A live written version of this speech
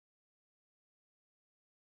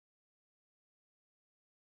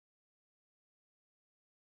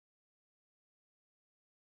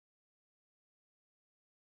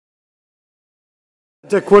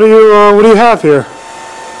Dick, what do you have here?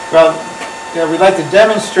 Well, we'd like to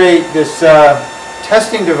demonstrate this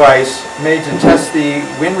testing device made to test the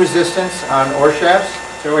wind resistance on oar shafts.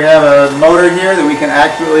 So we have a motor here that we can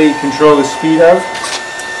accurately control the speed of.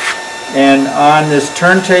 And on this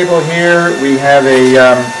turntable here we have a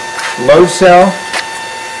load cell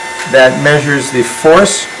that measures the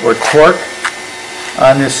force or torque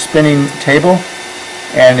on this spinning table,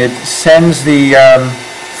 and it sends the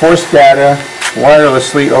force data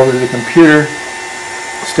wirelessly over to the computer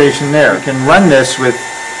station there. You can run this with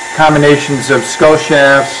combinations of scull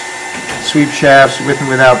shafts, sweep shafts with and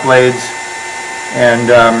without blades, and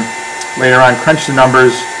later on crunch the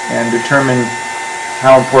numbers and determine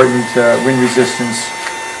how important wind resistance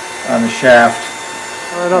on the shaft.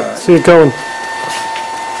 Right up, see it going.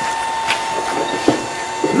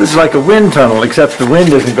 So this is like a wind tunnel, except the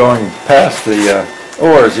wind isn't going past the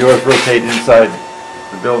oars. The oars rotate inside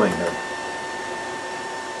the building here.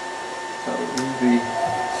 So we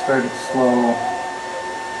start it slow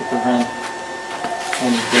to prevent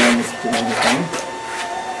any damage to anything.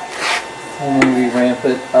 And then we ramp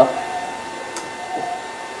it up.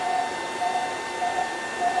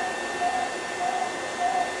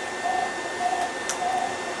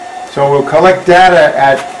 So we'll collect data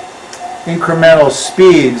at incremental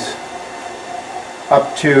speeds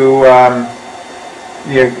up to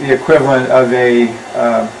the equivalent of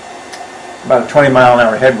about a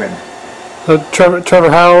 20-mile-an-hour headwind. Trevor,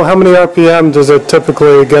 how many RPM does it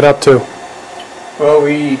typically get up to? Well,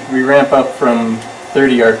 we ramp up from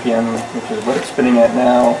 30 RPM, which is what it's spinning at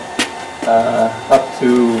now, up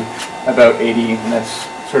to about 80, and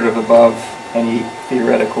that's sort of above any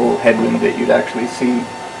theoretical headwind that you'd actually see.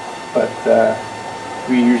 But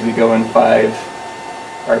we usually go in 5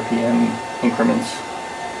 RPM increments.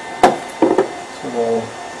 So we'll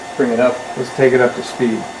bring it up. Let's take it up to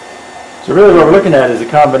speed. So really what we're looking at is a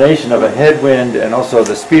combination of a headwind and also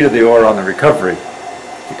the speed of the oar on the recovery.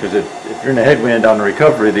 Because if you're in a headwind on the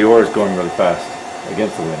recovery, the oar is going really fast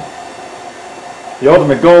against the wind. The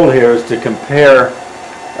ultimate goal here is to compare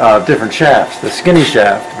different shafts, the skinny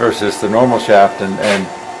shaft versus the normal shaft, and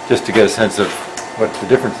just to get a sense of what the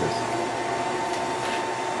difference is.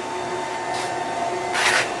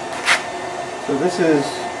 So this is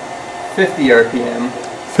 50 RPM.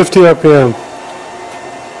 50 RPM.